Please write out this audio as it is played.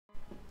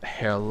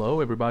Hello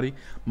everybody,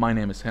 my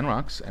name is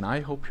Henrox and I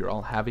hope you're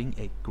all having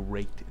a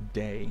great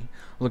day.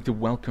 I'd like to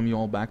welcome you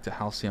all back to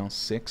Halcyon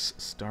 6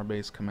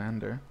 Starbase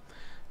Commander.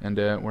 And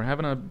we're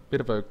having a bit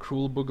of a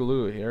cruel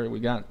boogaloo here. We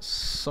got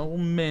so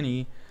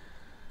many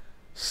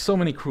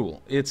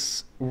cruel.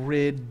 It's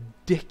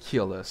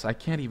ridiculous. I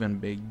can't even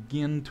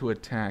begin to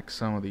attack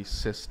some of these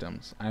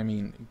systems. I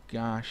mean,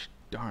 gosh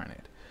darn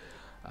it.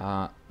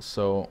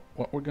 So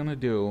what we're gonna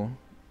do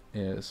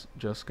is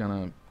just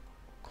gonna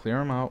clear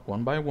them out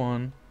one by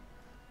one,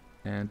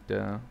 and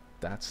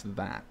that's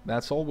that.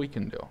 That's all we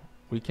can do.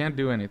 We can't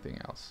do anything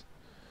else.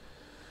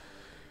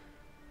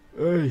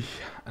 We're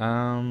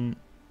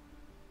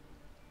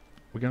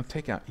gonna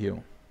take out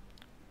you.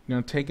 We're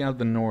gonna take out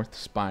the North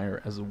Spire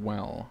as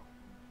well.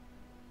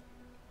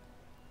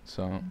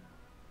 So,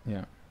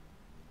 yeah.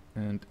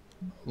 And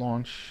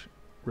launch,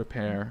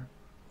 repair,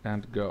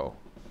 and go.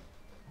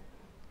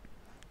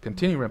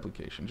 Continue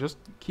replication. Just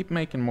keep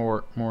making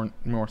more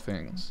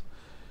things.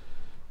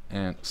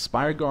 And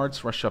Spire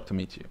Guards rush up to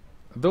meet you.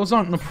 Those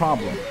aren't the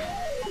problem.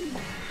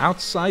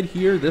 Outside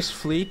here, this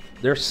fleet,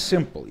 they're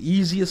simple.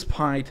 Easy as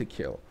pie to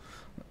kill.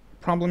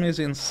 Problem is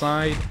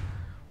inside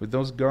with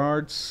those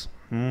guards.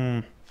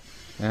 But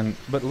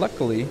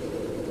luckily,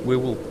 we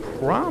will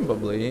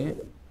probably,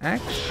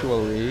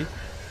 actually,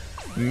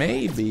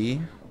 maybe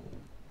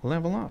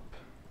level up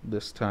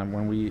this time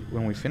when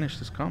we finish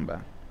this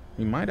combat.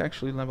 We might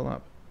actually level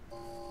up.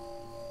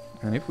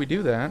 And if we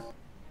do that,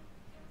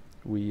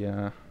 we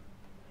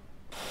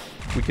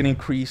can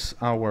increase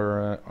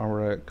our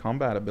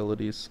combat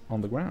abilities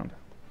on the ground.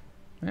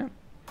 Yeah,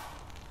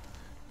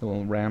 a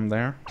little ram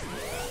there,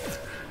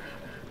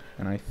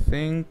 and I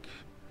think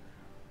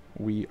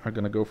we are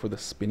gonna go for the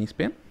spinny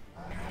spin.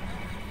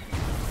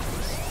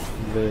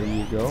 There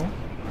you go,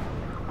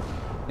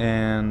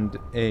 and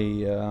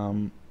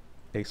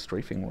a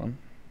strafing run.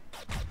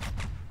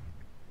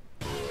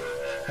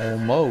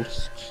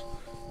 Almost.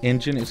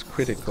 Engine is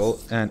critical,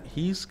 and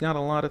he's got a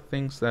lot of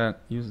things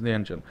that use the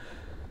engine.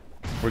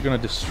 We're gonna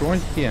destroy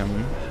him,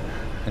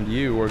 and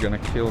you are gonna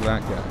kill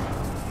that guy.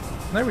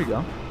 There we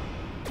go.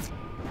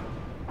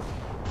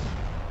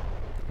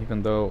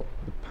 Even though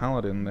the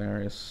paladin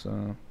there is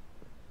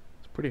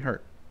it's pretty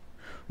hurt.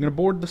 I'm gonna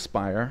board the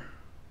spire,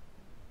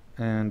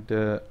 and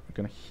we're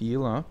gonna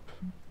heal up.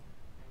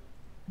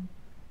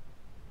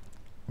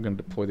 We're gonna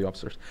deploy the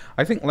officers.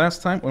 I think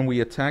last time when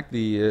we attacked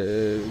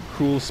the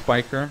cruel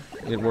spiker,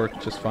 it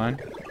worked just fine.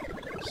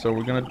 So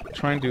we're gonna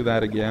try and do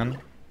that again.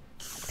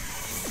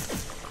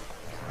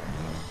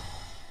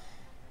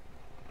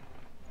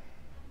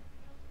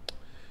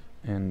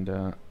 And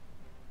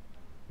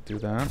do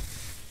that.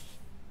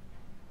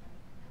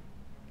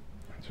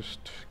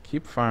 Just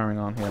keep firing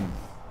on him.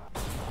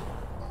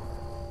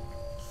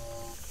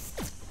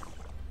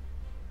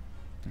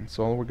 That's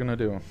all we're gonna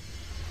do.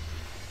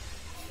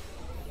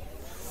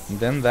 And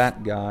then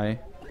that guy,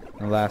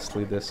 and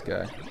lastly this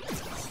guy.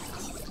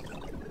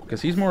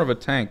 Because he's more of a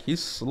tank.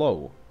 He's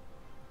slow.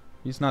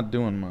 He's not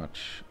doing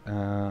much.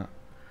 We're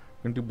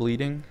gonna do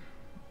bleeding.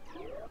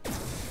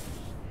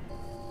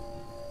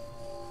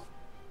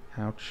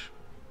 Ouch.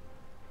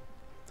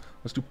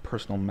 Let's do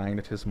personal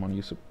magnetism on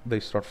you so they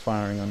start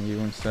firing on you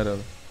instead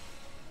of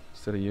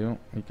you.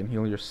 You can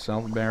heal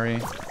yourself, Barry.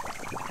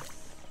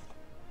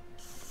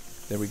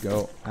 There we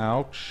go.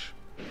 Ouch.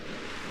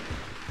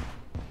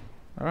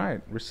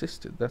 Alright,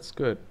 resisted. That's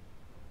good.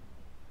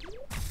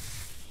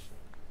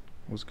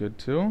 Was good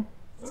too.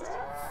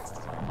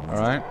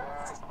 Alright.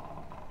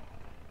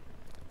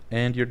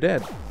 And you're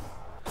dead.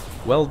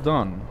 Well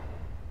done.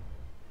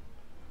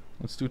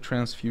 Let's do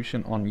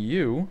transfusion on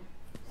you.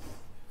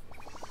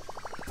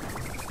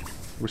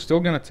 We're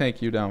still gonna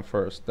take you down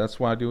first. That's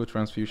why I do a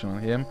transfusion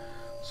on him.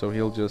 So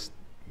he'll just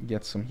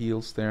get some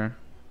heals there.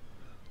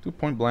 Do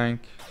point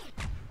blank.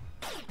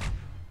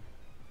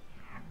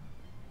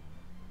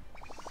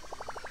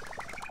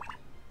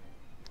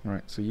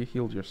 Alright, so you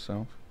healed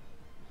yourself.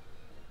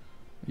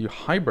 You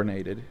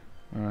hibernated.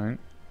 Alright.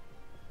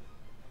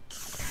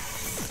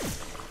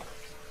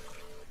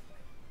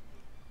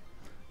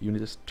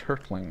 Unit is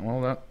Turtling.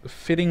 Well, that's a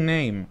fitting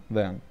name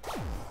then.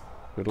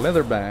 With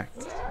leatherback.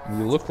 And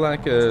you look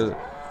like a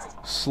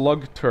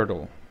slug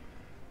turtle.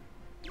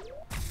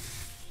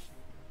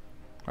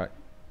 Alright.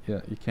 Yeah,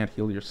 you can't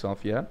heal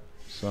yourself yet.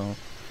 So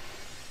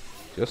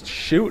just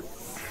shoot.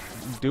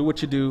 Do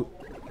what you do.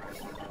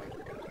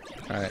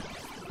 Alright.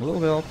 A little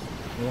health.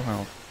 A little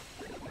health.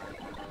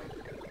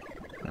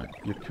 Alright,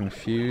 you're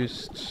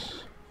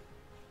confused.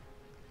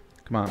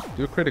 Come on,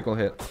 do a critical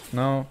hit.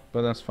 No,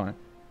 but that's fine.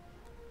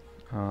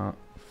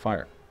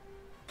 Fire.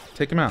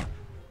 Take him out.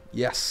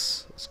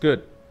 Yes, that's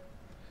good.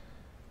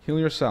 Heal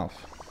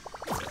yourself.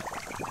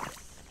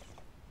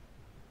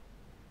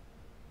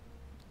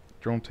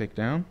 Drone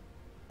takedown.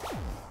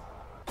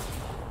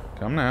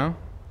 Come now.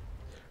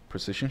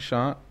 Precision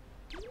shot.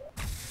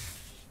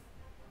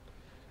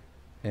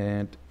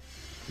 And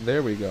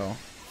there we go.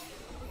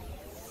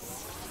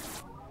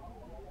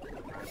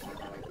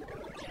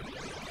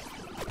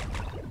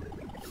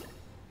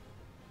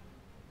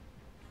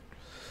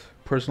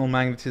 personal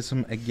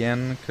magnetism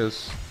again,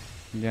 because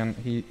again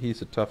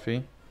he's a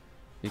toughie.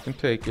 He can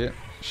take it.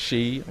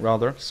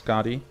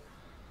 Scotty.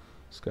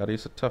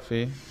 Scotty's a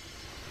toughie.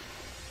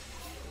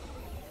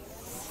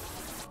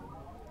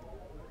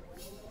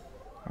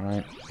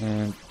 Alright,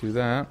 and do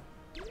that.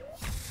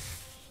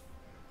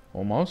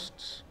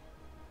 Almost.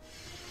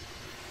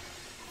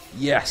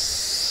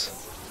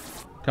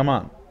 Yes! Come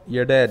on,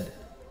 you're dead.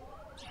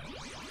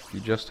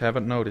 You just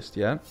haven't noticed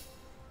yet.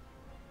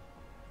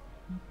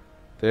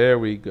 There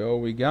we go,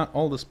 we got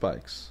all the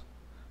spikes.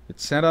 It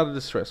sent out a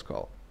distress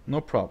call,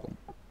 no problem.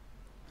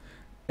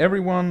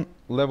 Everyone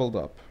leveled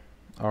up.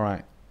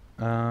 Alright.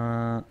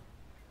 I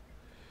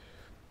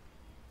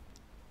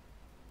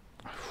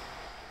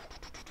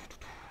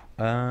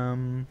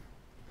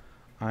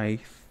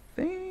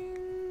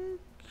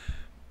think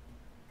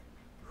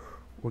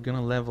we're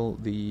gonna level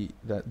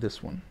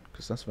this one,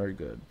 because that's very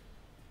good.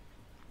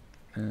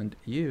 And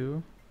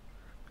you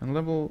can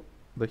level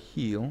the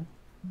heal,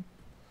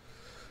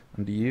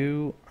 and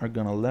you are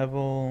gonna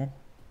level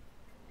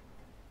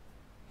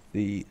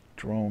the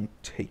drone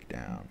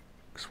takedown,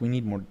 because we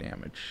need more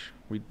damage.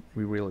 We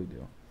really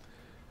do.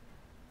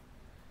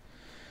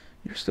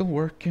 You're still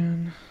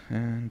working,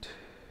 and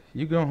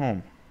you go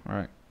home.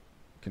 Alright.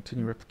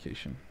 Continue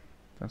replication.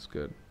 That's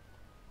good.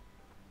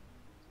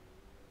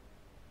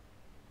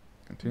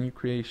 Continue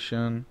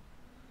creation.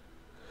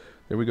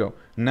 There we go.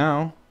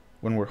 Now,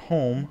 when we're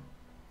home,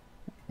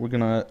 we're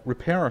gonna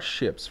repair our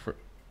ships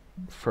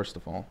first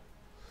of all.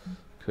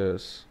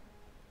 Because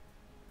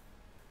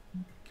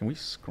can we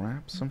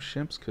scrap some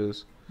ships?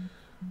 Because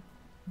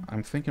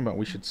I'm thinking about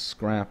we should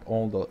scrap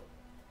all the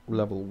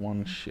level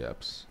 1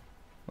 ships.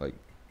 Like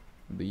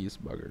these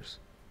buggers.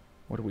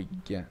 What do we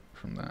get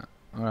from that?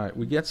 Alright,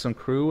 we get some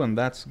crew, and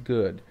that's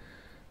good.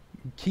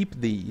 Keep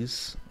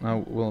these.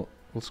 We'll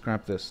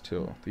scrap this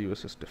too. The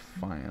USS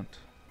Defiant.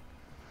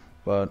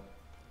 But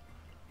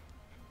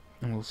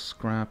we'll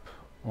scrap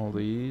all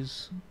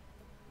these.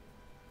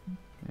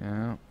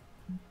 Yeah.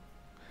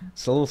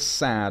 It's a little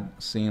sad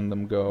seeing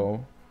them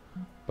go,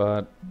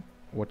 but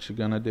what you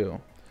gonna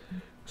do?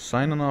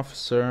 Assign an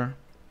officer,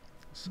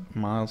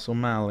 Miles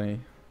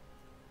O'Malley,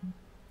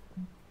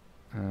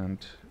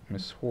 and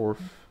Miss Horf,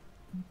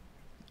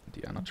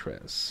 Diana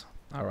Trez.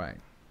 Alright.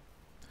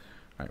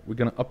 Alright, we're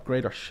gonna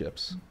upgrade our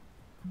ships.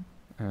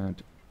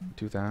 And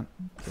do that.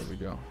 There we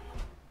go.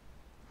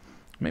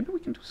 Maybe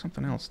we can do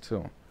something else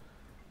too.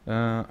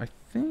 I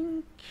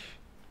think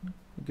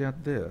we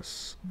got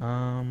this.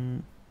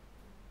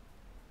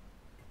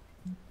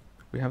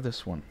 We have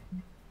this one.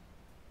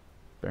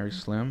 Very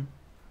slim.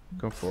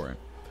 Go for it.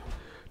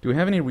 Do we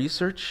have any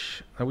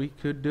research that we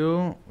could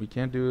do? We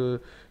can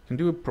do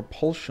a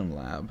propulsion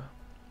lab.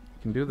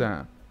 We can do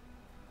that.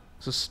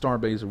 It's a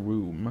Starbase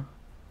room.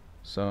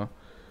 So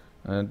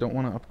don't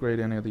want to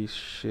upgrade any of these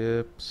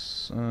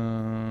ships.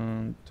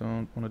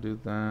 Don't want to do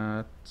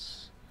that.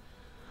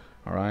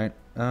 Alright.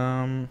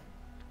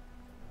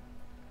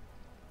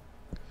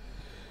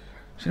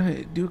 Should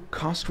I do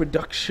cost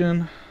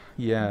reduction?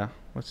 Yeah,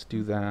 let's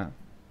do that.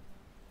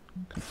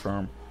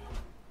 Confirm.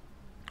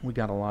 We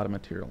got a lot of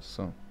materials,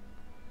 so.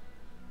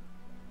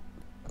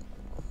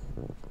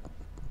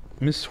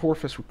 Miss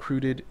Horf has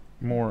recruited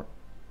more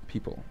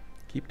people.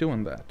 Keep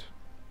doing that.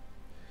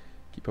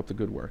 Keep up the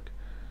good work.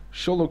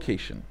 Show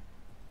location.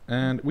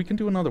 And we can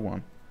do another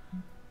one.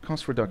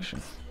 Cost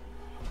reduction.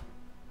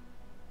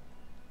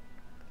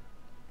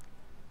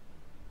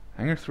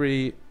 Hangar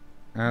 3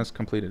 has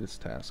completed its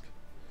task.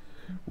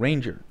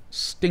 Ranger.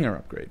 Stinger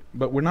upgrade.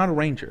 But we're not a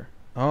Ranger.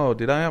 Oh,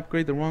 did I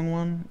upgrade the wrong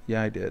one?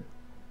 Yeah, I did.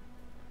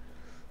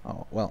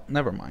 Oh, well,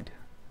 never mind.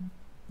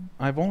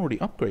 I've already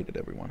upgraded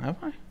everyone, have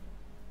I?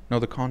 No,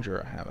 the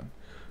Conjurer I haven't.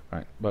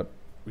 Right, but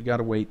we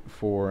gotta wait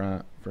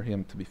for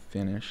him to be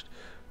finished.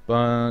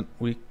 But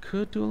we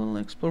could do a little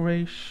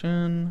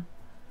exploration.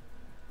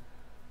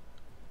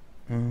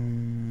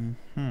 Could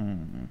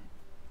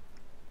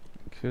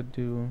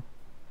do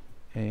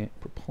a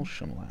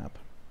propulsion lab.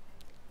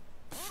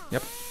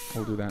 Yep,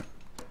 we'll do that.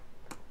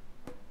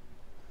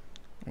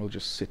 We'll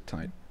just sit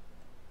tight.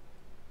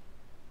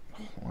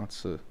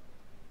 Lots of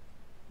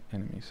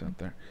enemies out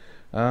there.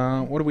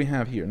 What do we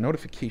have here?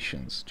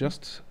 Notifications.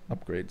 Just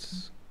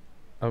upgrades.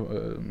 I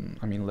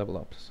mean level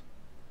ups.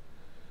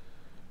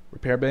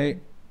 Repair bay.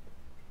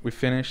 We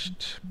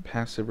finished.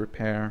 Passive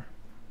repair.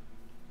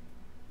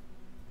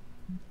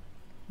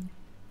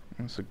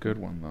 That's a good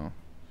one though.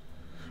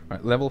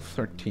 Alright, level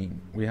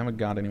 13. We haven't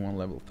got anyone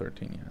level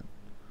 13 yet.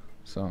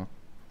 So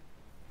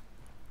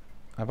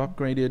I've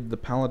upgraded the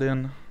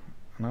Paladin.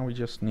 Now we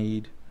just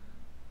need...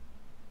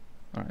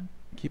 Alright,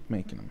 keep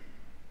making them.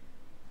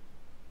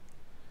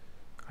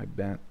 I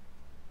bet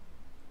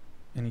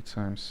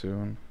anytime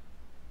soon.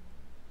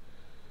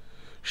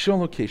 Show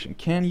location.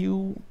 Can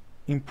you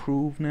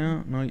improve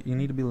now? No, you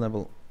need to be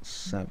level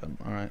 7.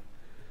 Alright.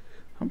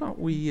 How about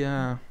we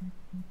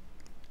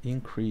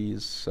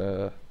increase...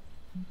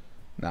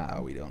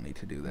 Nah, we don't need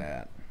to do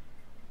that.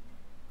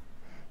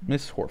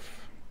 Miss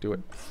Horf, do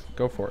it.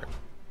 Go for it.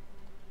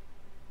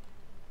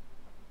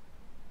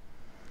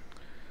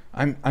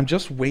 I'm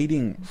just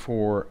waiting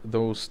for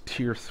those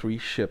tier 3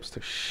 ships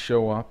to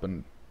show up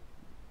and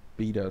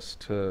beat us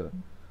to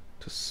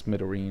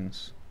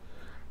smithereens.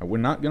 We're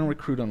not going to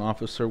recruit an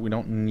officer. We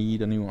don't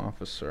need a new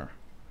officer.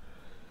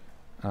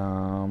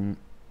 I'm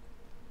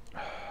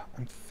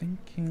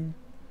thinking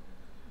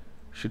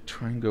should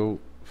try and go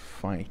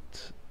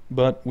fight,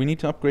 but we need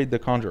to upgrade the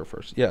Conjurer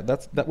first. Yeah,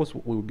 that was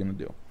what we were going to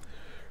do.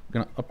 We're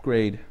going to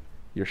upgrade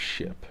your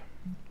ship.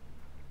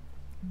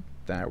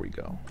 There we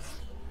go.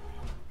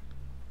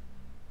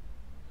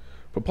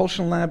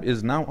 Propulsion lab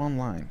is now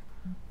online.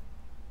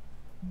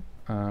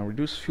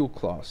 Reduce fuel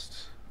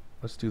costs.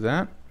 Let's do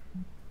that.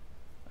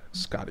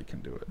 Scotty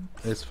can do it.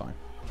 It's fine.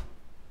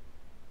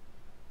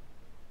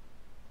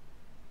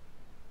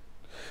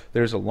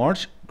 There's a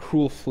large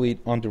cruel fleet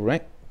on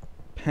direct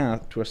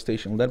path to our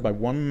station, led by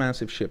one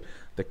massive ship,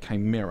 the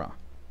Chimera.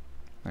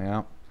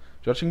 Yeah.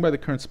 Judging by the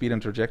current speed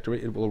and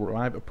trajectory, it will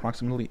arrive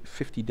approximately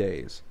 50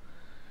 days.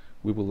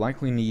 We will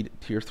likely need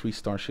tier 3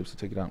 starships to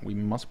take it out. We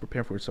must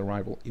prepare for its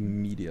arrival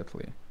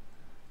immediately.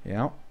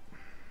 Yeah.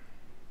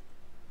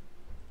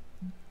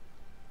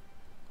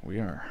 We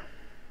are.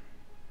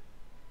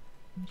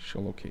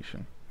 Show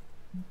location.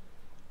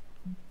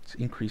 Let's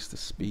increase the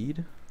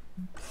speed.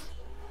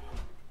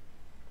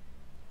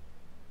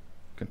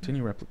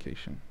 Continue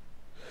replication.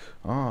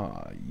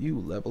 Ah, you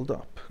leveled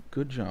up.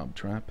 Good job,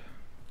 Trap.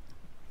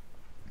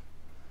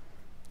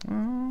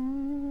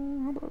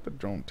 How about the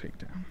drone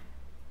takedown?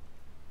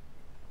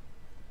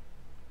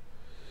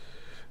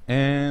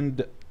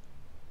 And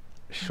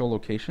show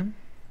location.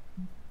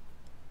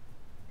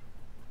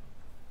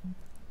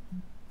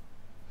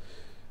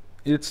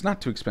 It's not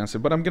too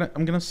expensive, but I'm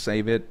gonna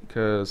save it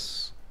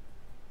because,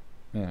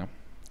 yeah,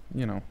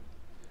 you know.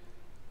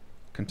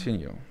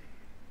 Continue.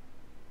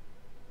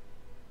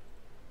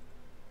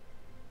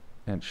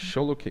 And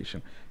show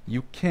location.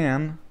 You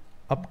can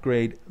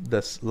upgrade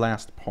this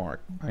last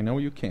part. I know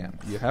you can.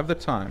 You have the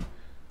time.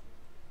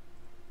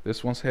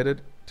 This one's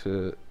headed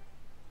to...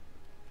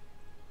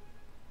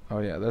 Oh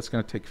yeah, that's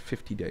gonna take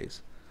 50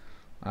 days.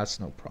 That's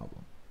no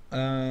problem.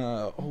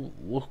 Oh,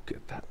 look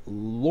at that.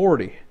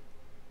 Lordy.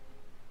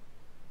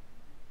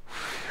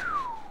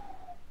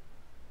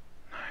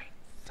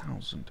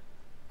 9,000.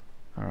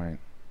 Alright.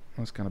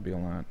 That's gonna be a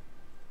lot.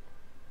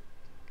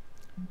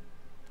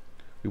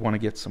 We want to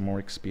get some more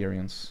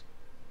experience.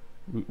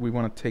 We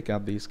want to take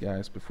out these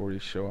guys before they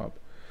show up.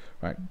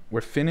 Right,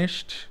 we're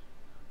finished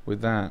with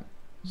that.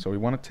 So we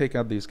want to take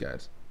out these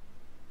guys.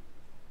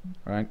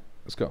 Alright,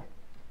 let's go.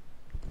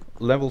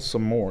 Level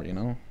some more, you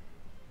know?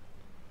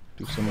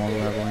 Do some more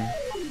leveling.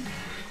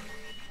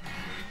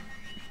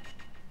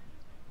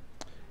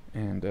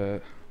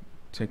 And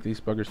take these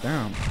buggers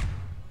down.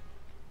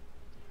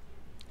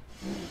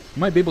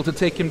 Might be able to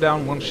take him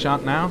down one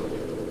shot now.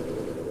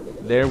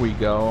 There we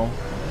go.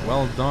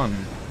 Well done.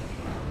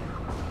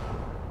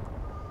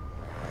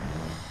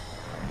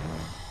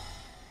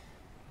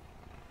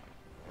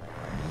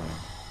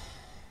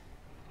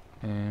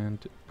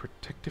 And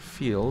protective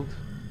field.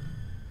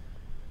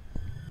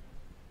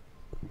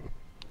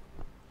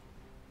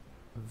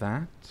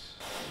 That.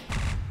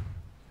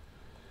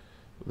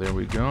 There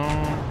we go.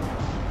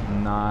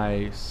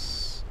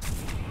 Nice.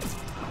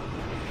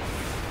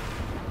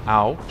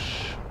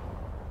 Ouch.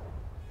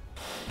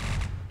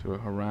 Do a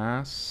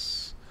harass.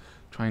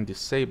 Try and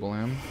disable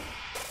him.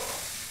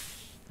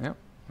 Yep,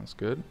 that's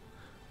good.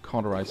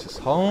 Cauterize his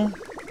hull.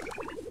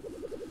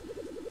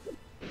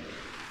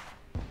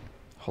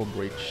 Hull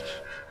breached.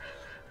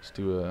 Let's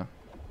do a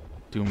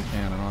doom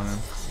cannon on him.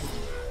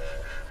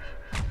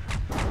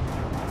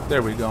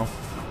 There we go.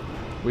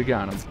 We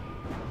got him.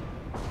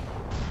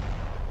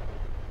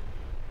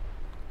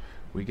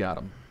 We got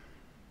him.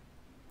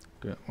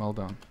 Good, well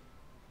done.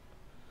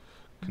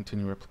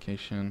 Continue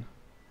replication.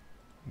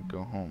 And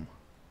go home.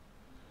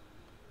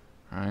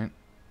 Alright.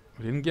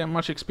 We didn't get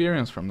much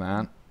experience from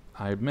that,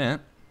 I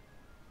admit.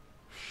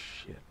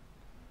 Shit.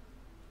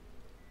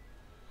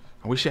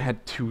 I wish I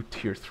had 2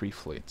 tier 3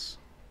 fleets.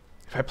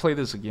 If I play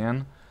this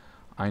again,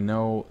 I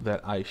know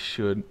that I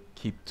should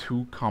keep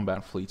 2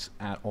 combat fleets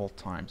at all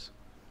times.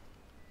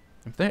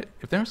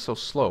 If they're so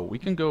slow, we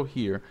can go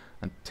here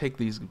and take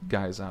these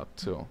guys out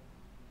too.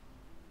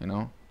 You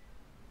know?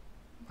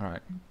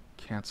 Alright.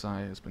 Cat's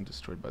Eye has been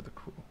destroyed by the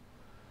crew.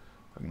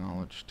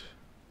 Acknowledged.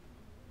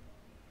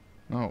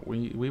 No,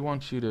 we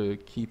want you to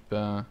keep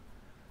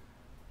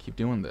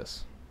doing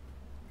this.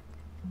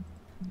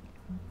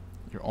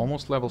 You're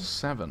almost level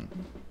 7,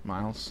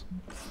 Miles.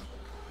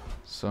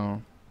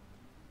 So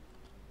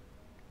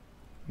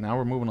now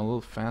we're moving a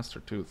little faster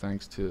too,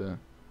 thanks to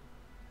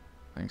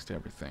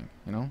everything,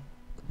 you know?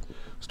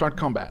 Start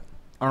combat.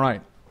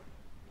 Alright.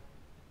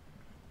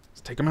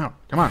 Let's take him out.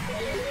 Come on.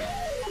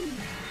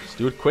 Let's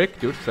do it quick,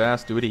 do it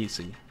fast, do it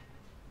easy.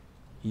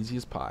 Easy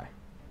as pie.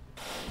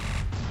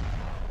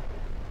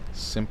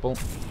 Simple.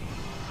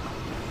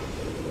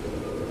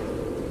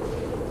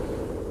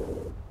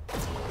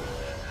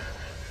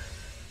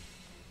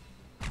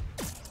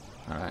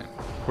 Alright.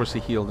 Of course he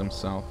healed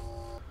himself.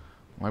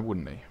 Why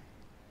wouldn't he?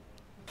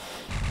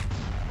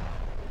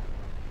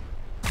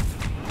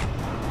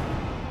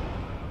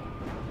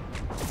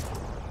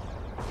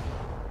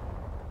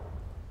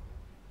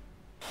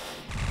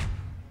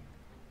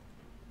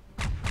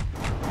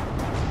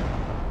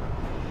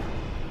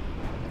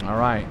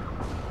 Alright.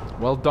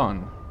 Well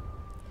done.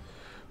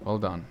 Well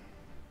done.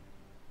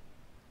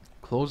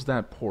 Close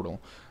that portal.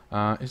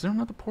 Is there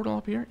another portal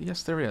up here?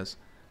 Yes, there is.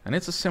 And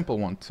it's a simple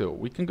one, too.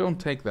 We can go and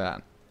take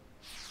that.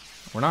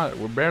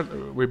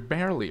 We're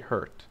barely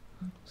hurt.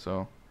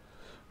 So,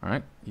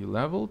 alright. You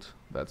leveled.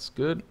 That's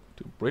good.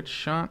 Do bridge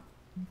shot.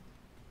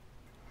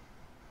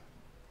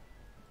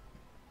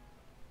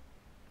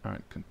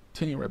 Alright,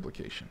 continue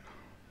replication.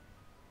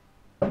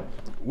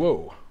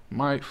 Whoa.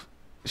 My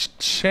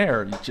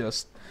chair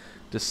just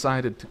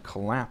decided to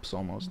collapse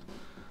almost.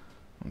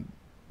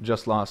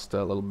 Just lost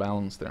a little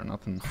balance there.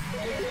 Nothing.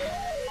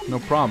 No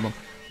problem.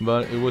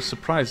 But it was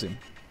surprising.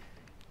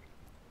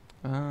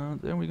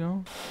 There we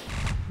go.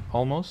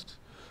 Almost.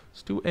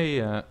 Let's do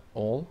a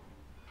all.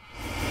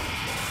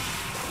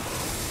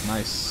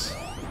 Nice.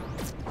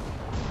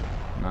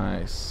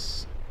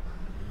 Nice.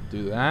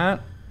 Do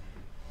that.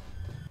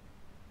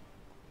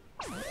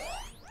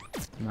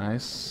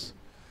 Nice.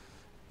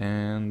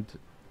 And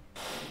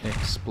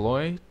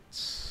exploit.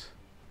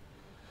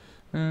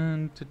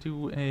 And to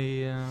do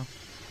a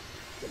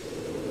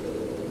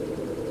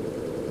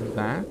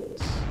that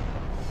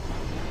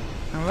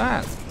and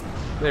that.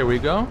 There we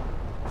go.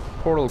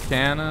 Portal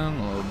cannon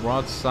or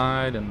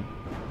broadside, and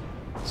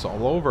it's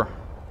all over.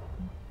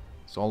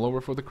 It's all over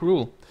for the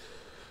cruel.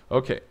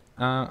 Okay,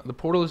 the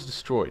portal is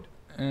destroyed.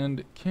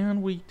 And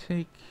can we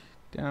take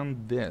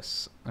down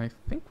this? I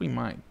think we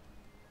might.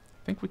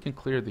 I think we can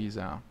clear these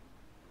out.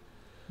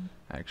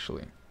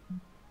 Actually.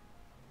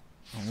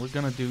 And we're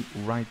gonna do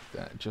right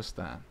that, just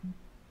that.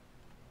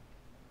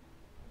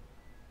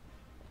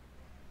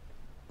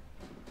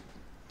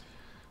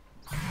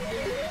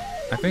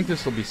 I think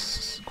this will be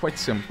quite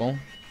simple.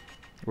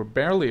 We're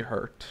barely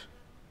hurt.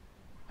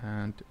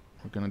 And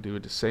we're gonna do a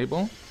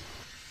disable.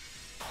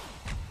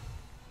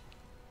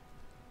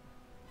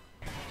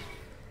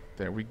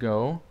 There we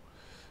go.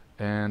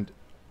 And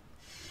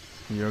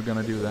you're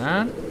gonna do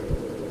that.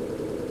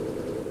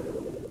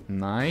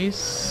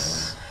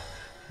 Nice.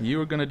 You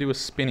were gonna do a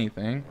spinny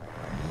thing.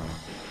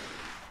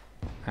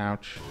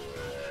 Ouch.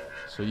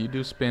 So you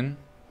do spin.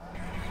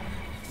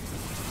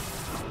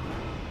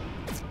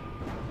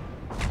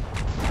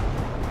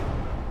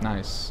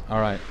 Nice.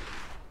 Alright.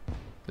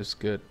 This is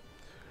good.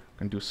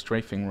 Gonna do a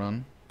strafing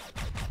run.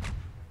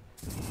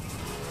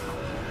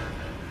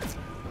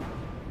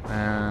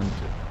 And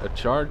a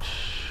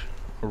charge.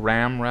 A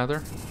ram,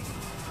 rather.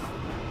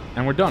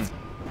 And we're done.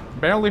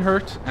 Barely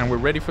hurt, and we're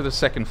ready for the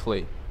second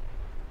fleet.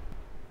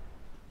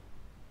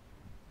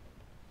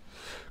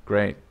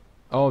 Great.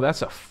 Oh,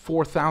 that's a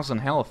 4,000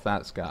 health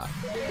that's got.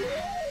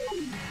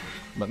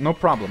 But no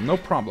problem, no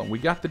problem. We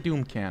got the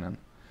Doom Cannon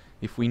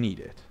if we need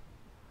it.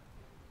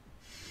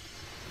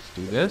 Let's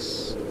do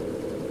this.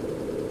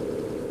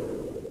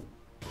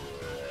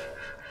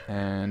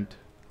 And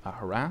a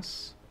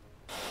harass.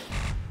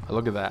 Oh,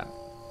 look at that.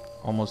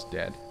 Almost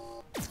dead.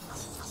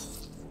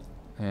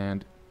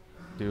 And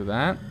do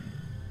that.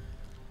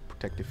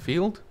 Protective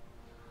field.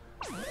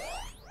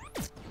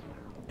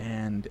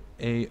 And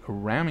a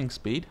ramming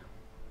speed.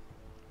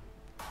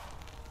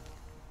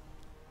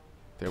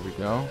 There we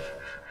go.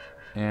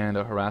 And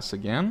a harass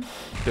again.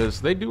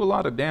 Because they do a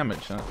lot of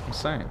damage, I'm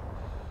saying.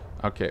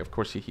 Okay, of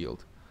course he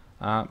healed.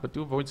 But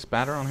do avoid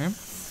spatter on him.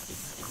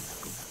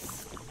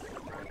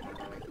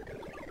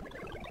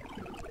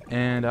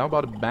 And how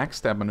about a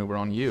backstab maneuver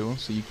on you,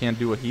 so you can't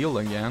do a heal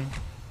again.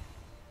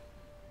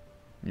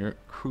 Your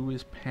crew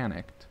is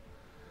panicked.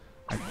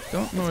 I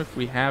don't know if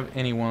we have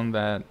anyone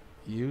that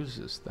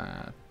uses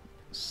that.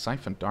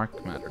 Siphon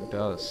Dark Matter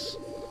does.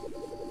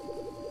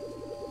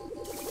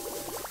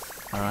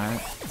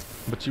 Alright.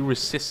 But you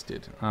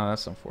resisted. Oh,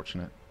 that's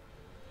unfortunate.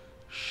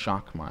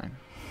 Shock Mine.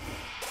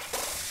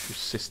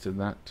 Resisted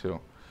that too.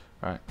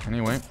 Alright,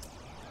 anyway.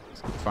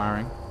 Let's keep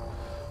firing.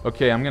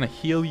 Okay, I'm gonna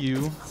heal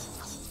you.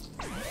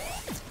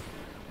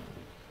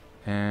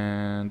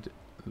 And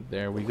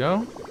there we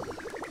go.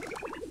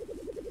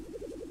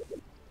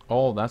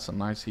 Oh, that's a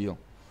nice heal.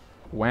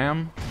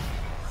 Wham.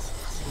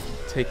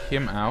 Take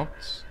him out.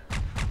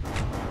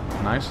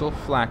 Nice little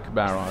flak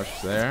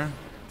barrage there.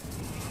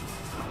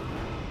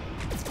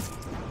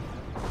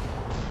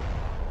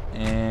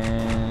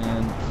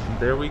 And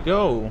there we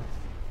go.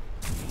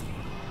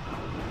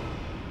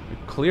 We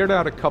cleared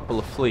out a couple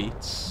of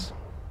fleets.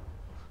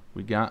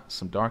 We got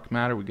some dark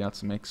matter, we got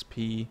some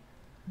XP.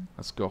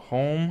 Let's go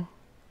home.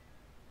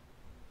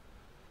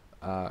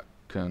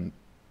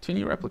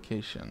 Continue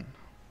replication.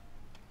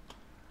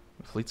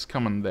 The fleet's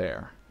coming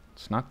there.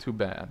 It's not too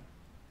bad.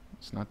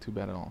 It's not too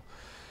bad at all.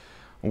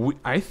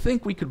 I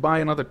think we could buy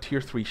another tier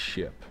 3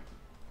 ship.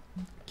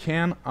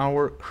 Can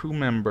our crew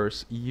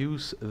members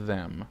use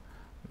them?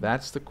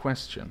 That's the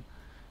question.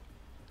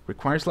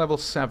 Requires level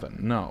 7.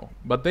 No.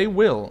 But they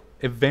will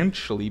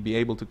eventually be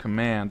able to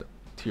command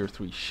tier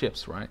 3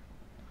 ships, right?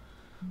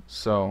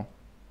 So.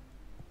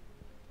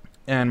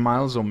 And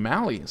Miles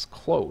O'Malley is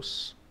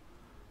close.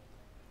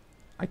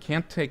 I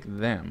can't take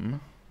them.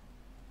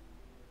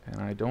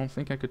 And I don't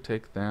think I could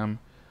take them.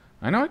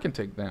 I know I can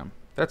take them.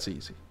 That's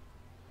easy.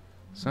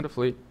 Send a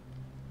fleet.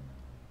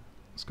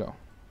 Let's go.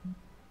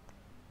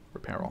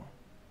 Repair all.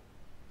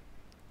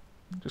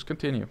 Just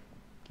continue.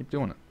 Keep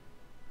doing it.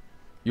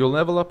 You'll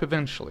level up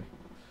eventually.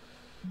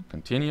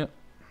 Continue.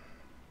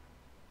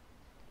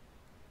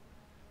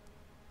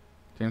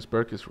 James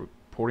Burke is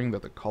reporting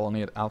that the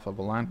colony at Alpha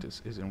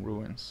Volantis is in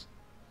ruins.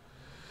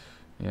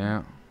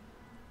 Yeah.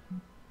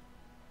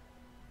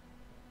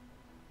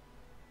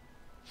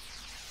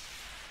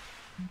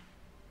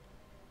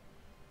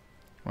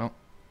 Well,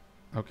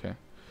 okay.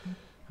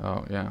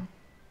 Oh, yeah.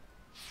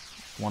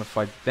 Want to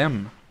fight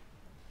them.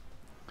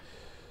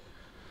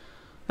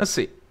 Let's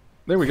see.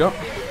 There we go.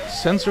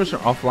 Sensors are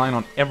offline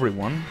on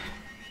everyone.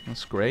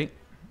 That's great.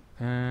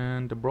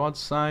 And the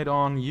broadside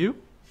on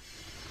you.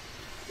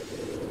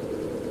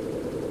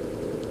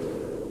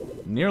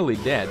 Nearly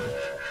dead.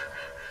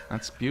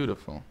 That's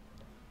beautiful.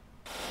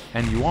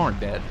 And you are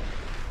dead.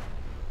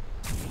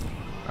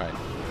 Alright.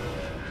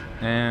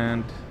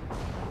 And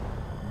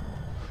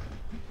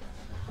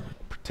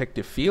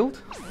protective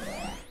field.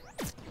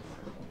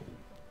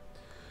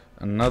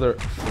 Another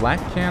flak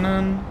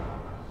cannon.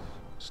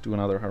 Let's do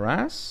another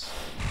harass.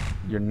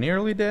 You're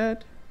nearly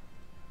dead.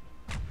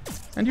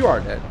 And you are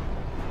dead.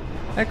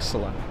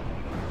 Excellent.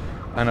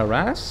 An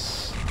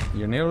harass.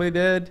 You're nearly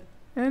dead.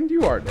 And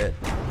you are dead.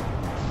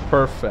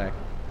 Perfect.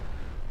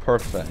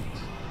 Perfect.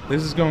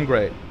 This is going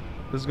great.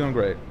 This is going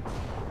great.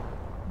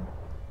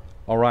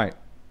 Alright.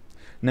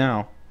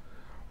 Now,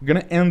 we're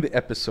going to end the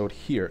episode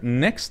here.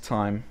 Next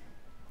time,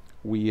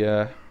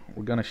 we're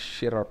going to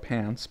shit our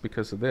pants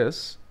because of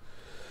this.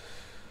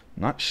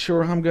 Not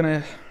sure how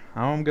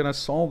I'm gonna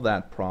solve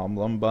that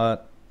problem,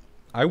 but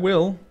I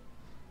will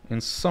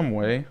in some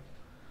way.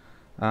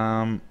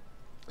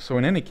 So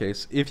in any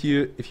case, if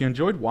you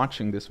enjoyed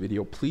watching this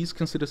video, please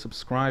consider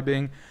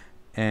subscribing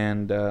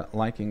and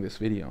liking this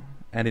video.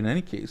 And in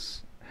any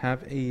case,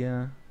 have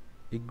a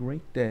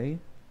great day.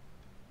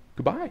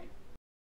 Goodbye.